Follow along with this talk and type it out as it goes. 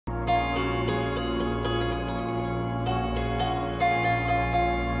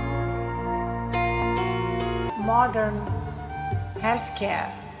modern healthcare,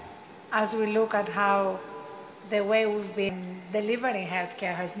 as we look at how the way we've been delivering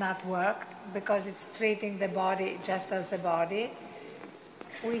healthcare has not worked because it's treating the body just as the body.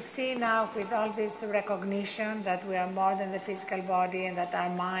 We see now with all this recognition that we are more than the physical body and that our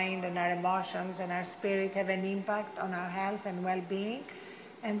mind and our emotions and our spirit have an impact on our health and well-being.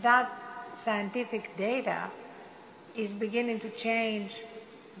 And that scientific data is beginning to change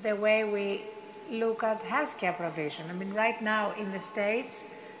the way we look at healthcare provision. I mean, right now in the States,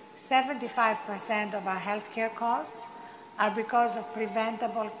 75% of our healthcare costs are because of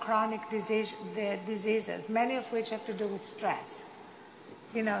preventable chronic diseases, many of which have to do with stress.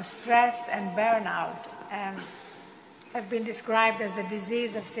 You know, stress and burnout have been described as the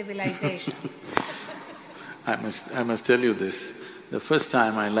disease of civilization. I must tell you this. The first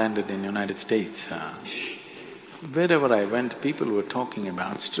time I landed in the United States, wherever I went, people were talking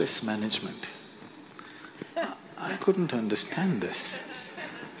about stress management. I couldn't understand this.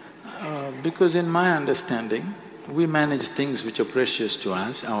 Because in my understanding, we manage things which are precious to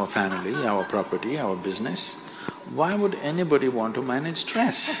us, our family, our property, our business. Why would anybody want to manage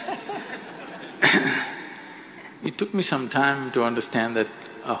stress? It took me some time to understand that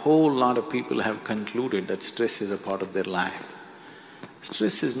a whole lot of people have concluded that stress is a part of their life.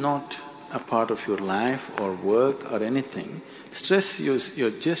 Stress is not a part of your life or work or anything. Stress is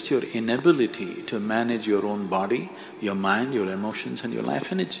just your inability to manage your own body, your mind, your emotions and your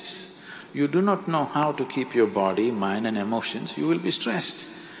life energies. You do not know how to keep your body, mind and emotions, you will be stressed.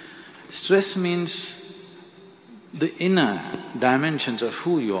 Stress means the inner dimensions of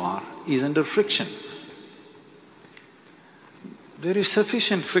who you are is under friction. There is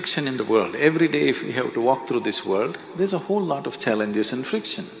sufficient friction in the world. Every day if we have to walk through this world, there's a whole lot of challenges and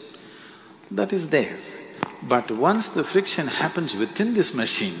friction. That is there. But once the friction happens within this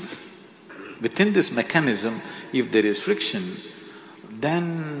machine, within this mechanism, if there is friction,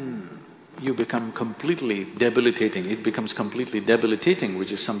 then you become completely debilitating. It becomes completely debilitating,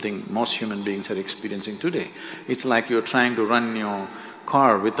 which is something most human beings are experiencing today. It's like you're trying to run your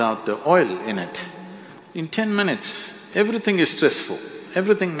car without the oil in it. In 10 minutes, everything is stressful,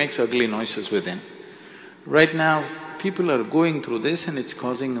 everything makes ugly noises within. Right now, people are going through this and it's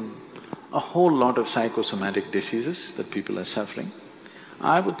causing a whole lot of psychosomatic diseases that people are suffering.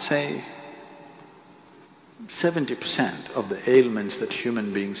 I would say 70% of the ailments that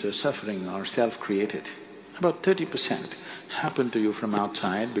human beings are suffering are self-created. About 30% happen to you from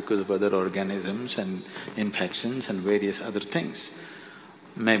outside because of other organisms and infections and various other things.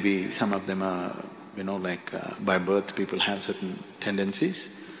 Maybe some of them are, by birth people have certain tendencies,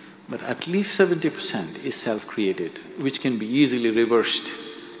 but at least 70% is self-created, which can be easily reversed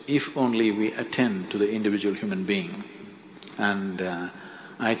if only we attend to the individual human being. And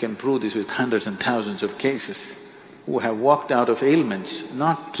I can prove this with hundreds and thousands of cases who have walked out of ailments,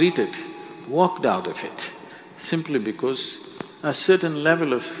 not treated, walked out of it, simply because a certain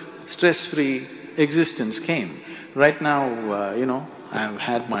level of stress-free existence came. Right now, I've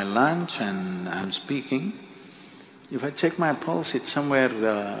had my lunch and I'm speaking. If I check my pulse, it's somewhere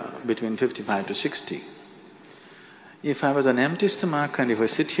between 55 to 60. If I was an empty stomach and if I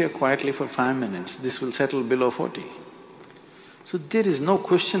sit here quietly for 5 minutes, this will settle below 40. So there is no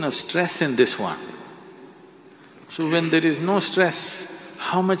question of stress in this one. So when there is no stress,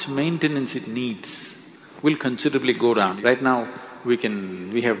 how much maintenance it needs will considerably go down. Right now, we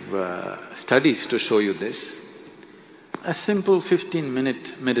have studies to show you this. A simple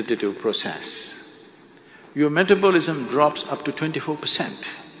 15-minute meditative process, your metabolism drops up to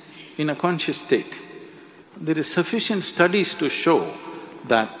 24% in a conscious state. There is sufficient studies to show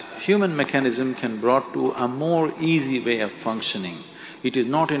that human mechanism can brought to a more easy way of functioning. It is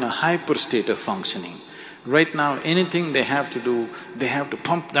not in a hyper state of functioning. Right now, anything they have to do, they have to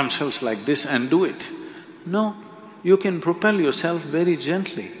pump themselves like this and do it. No, you can propel yourself very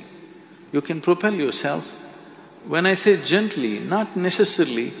gently. You can propel yourself, when I say gently, not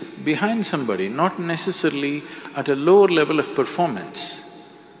necessarily behind somebody, not necessarily at a lower level of performance.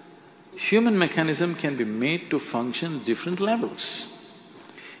 Human mechanism can be made to function different levels.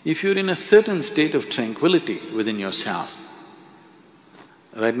 If you're in a certain state of tranquility within yourself,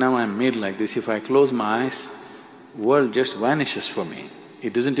 right now I'm made like this, if I close my eyes, world just vanishes for me,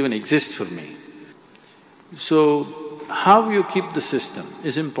 it doesn't even exist for me. So, how you keep the system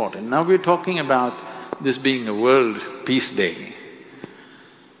is important. Now we're talking about this being a World Peace Day.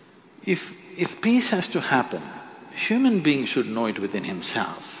 If peace has to happen, human being should know it within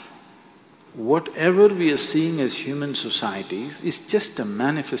himself. Whatever we are seeing as human societies is just a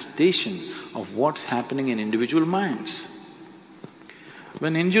manifestation of what's happening in individual minds.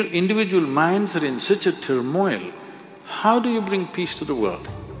 When individual minds are in such a turmoil, how do you bring peace to the world?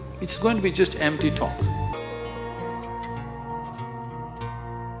 It's going to be just empty talk.